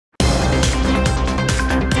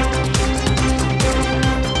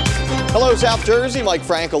Hello, South Jersey. Mike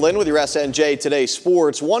Franklin with your SNJ Today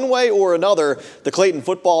Sports. One way or another, the Clayton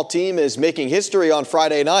football team is making history on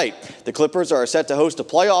Friday night. The Clippers are set to host a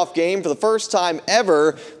playoff game for the first time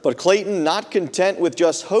ever, but Clayton not content with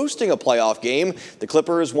just hosting a playoff game. The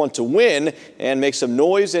Clippers want to win and make some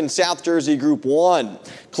noise in South Jersey Group 1.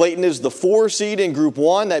 Clayton is the 4 seed in Group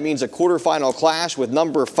 1. That means a quarterfinal clash with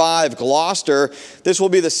number 5 Gloucester. This will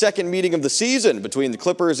be the second meeting of the season between the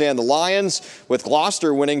Clippers and the Lions, with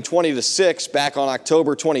Gloucester winning 20-6 back on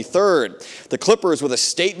October 23rd. The Clippers with a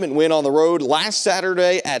statement win on the road last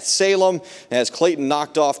Saturday at Salem, as Clayton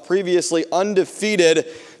knocked off previously undefeated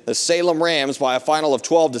the Salem Rams by a final of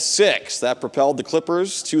 12-6. That propelled the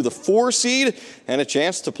Clippers to the 4 seed and a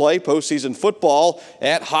chance to play postseason football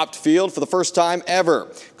at Hopt Field for the first time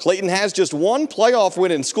ever. Clayton has just one playoff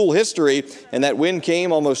win in school history, and that win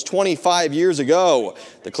came almost 25 years ago.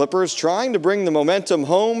 The Clippers trying to bring the momentum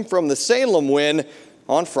home from the Salem win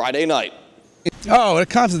on Friday night. Oh, it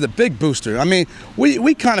comes as a big booster. I mean,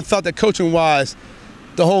 we kind of felt that coaching-wise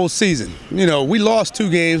the whole season. You know, we lost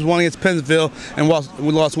 2 games, one against Pennsylville and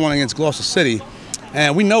we lost one against Gloucester City.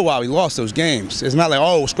 And we know why we lost those games. It's not like,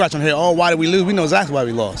 oh, scratch on here, oh, why did we lose? We know exactly why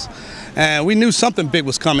we lost. And we knew something big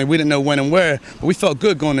was coming. We didn't know when and where, but we felt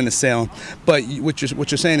good going into Salem. But what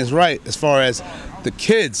you're saying is right as far as the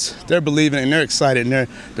kids. They're believing and they're excited and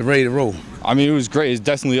they're ready to roll. I mean, it was great. It's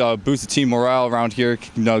definitely boosted team morale around here,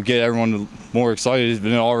 you know, get everyone more excited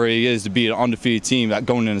than it already is to be an undefeated team that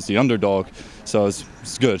going in as the underdog. So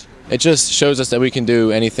it's good. It just shows us that we can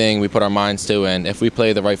do anything we put our minds to, and if we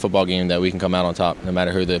play the right football game, that we can come out on top no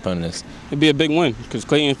matter who the opponent is. It'd be a big win because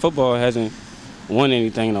Clayton football hasn't won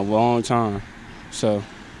anything in a long time. So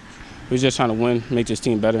we're just trying to win, make this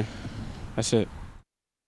team better. That's it.